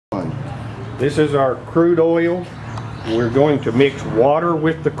This is our crude oil. We're going to mix water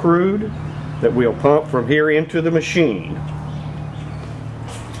with the crude that we'll pump from here into the machine.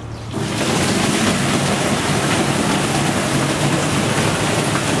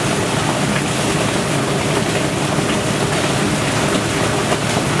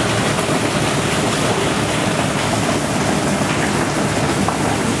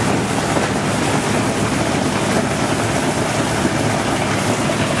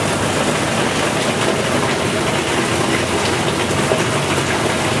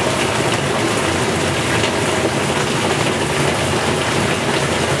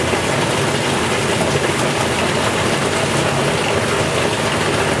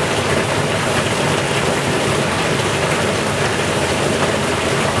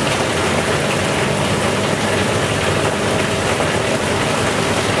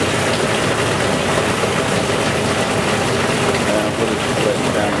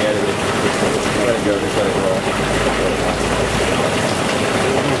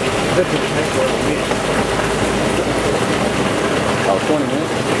 Oh, 20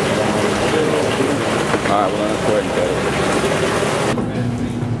 minutes? Alright, well let's go ahead and cut it.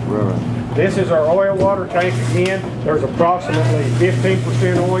 This is our oil water tank again. There's approximately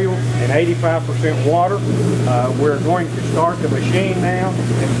 15% oil and 85% water. We're going to start the machine now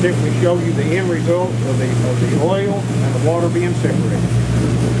and simply show you the end result of the oil and the water being separated.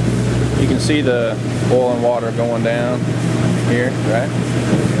 You can see the oil and water going down here, right?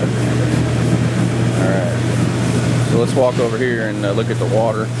 Alright. So let's walk over here and look at the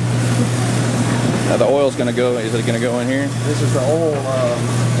water. Now the oil's going to go, is it going to go in here? This is the oil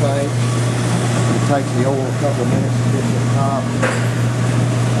tank. It takes the oil a couple of minutes to get to the top.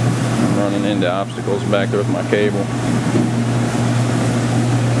 I'm running into obstacles back there with my cable.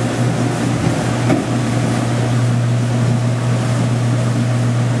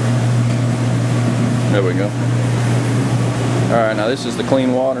 There we go. Alright, now this is the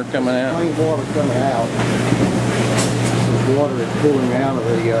clean water coming out. Clean water coming out. This is water that's pulling out of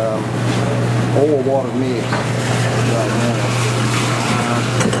the oil water mix right now.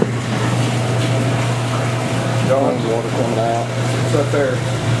 Clean water coming out. What's up there?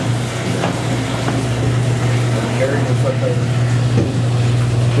 Gary, what's up there?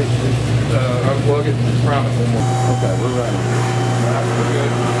 Unplug it and prime it one more. Okay, we're running. Alright, we're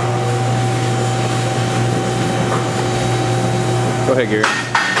good. Go ahead, Gary.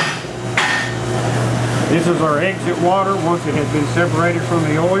 This is our exit water once it has been separated from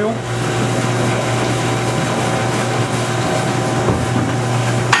the oil.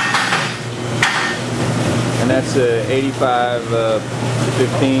 And that's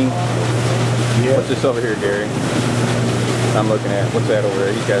 85-15. Yes. What's this over here, Gary? I'm looking at. What's that over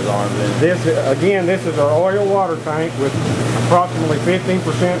there? He's got his arms in. This is our oil water tank with approximately 15%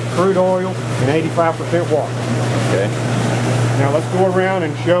 crude oil and 85% water. Okay. Now let's go around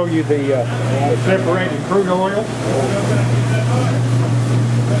and show you the separated crude oil.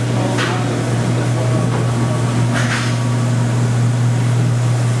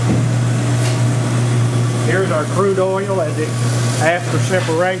 Here's our crude oil as it, after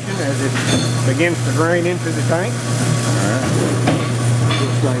separation, as it begins to drain into the tank. Alright.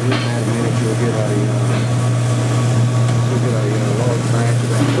 We'll stay with that a minute. You'll get a large batch of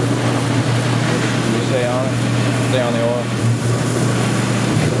that. Can you stay on it? Stay on the oil.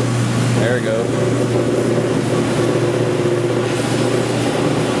 There we go.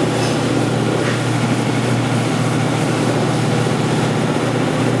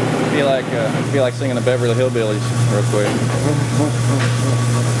 Feel like singing the Beverly Hillbillies real quick.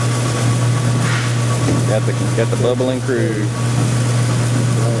 Got the bubbling crude.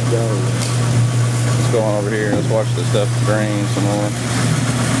 Let's go. Let's go on over here. Let's watch this stuff drain some more.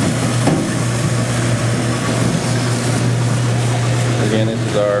 Again, this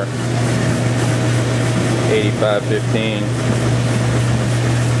is our 85-15.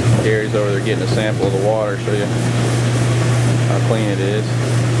 Gary's over there getting a sample of the water, show you how clean it is.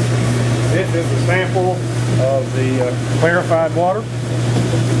 This is the sample of the clarified water.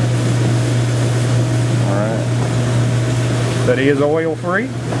 Alright. That is oil free.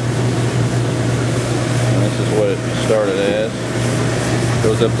 And this is what it started as.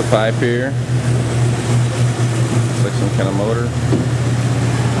 Goes up the pipe here. Looks like some kind of motor.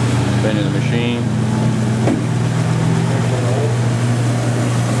 Spinning the machine.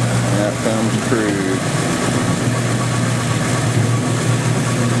 And out comes crude.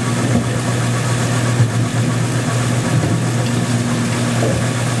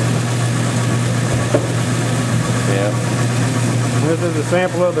 Yeah. This is a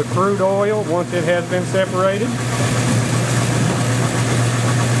sample of the crude oil once it has been separated.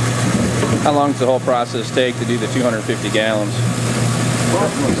 How long does the whole process take to do the 250 gallons?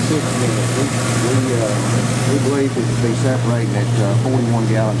 Approximately 6 minutes. We believe it to be separating at 41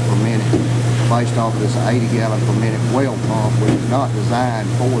 gallons per minute based off this 80 gallon per minute well pump, which is not designed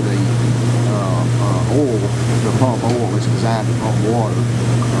for the oil, to pump oil. It's designed to pump water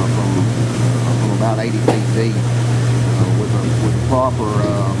from about 80 feet deep. With a proper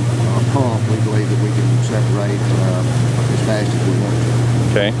pump, we believe that we can separate as fast as we want.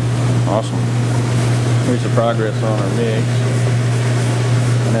 Okay, awesome. Here's the progress on our mix.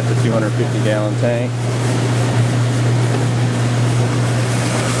 And that's a 250 gallon tank.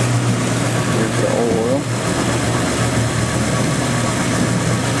 Here's the oil.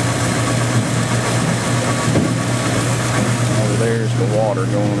 Over there's the water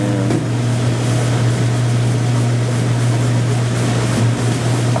going in.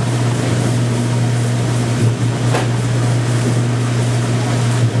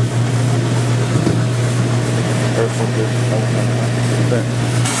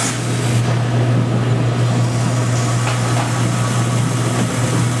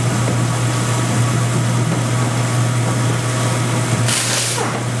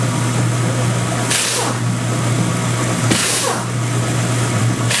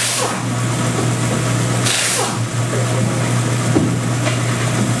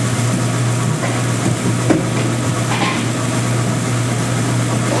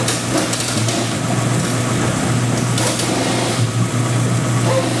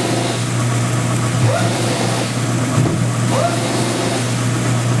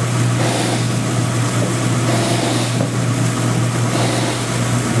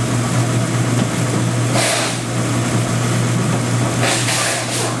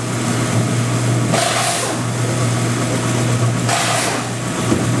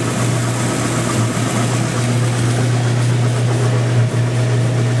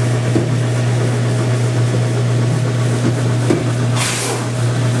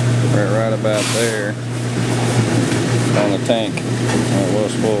 Right about there on the tank. It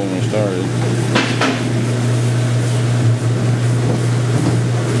was full when we started.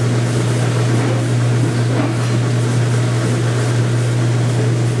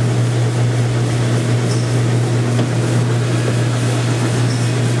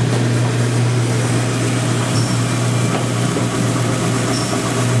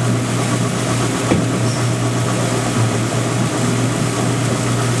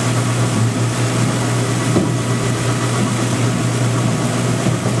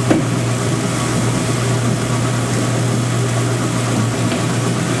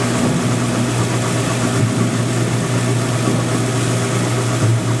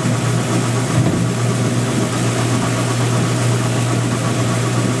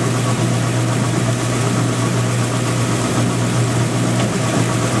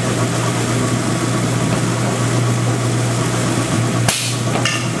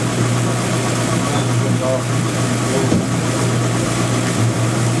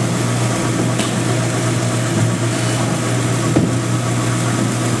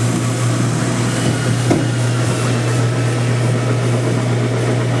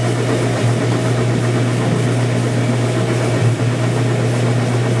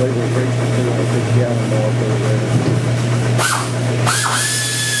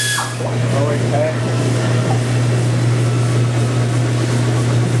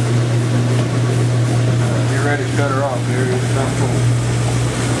 Ready to cut her off, dude.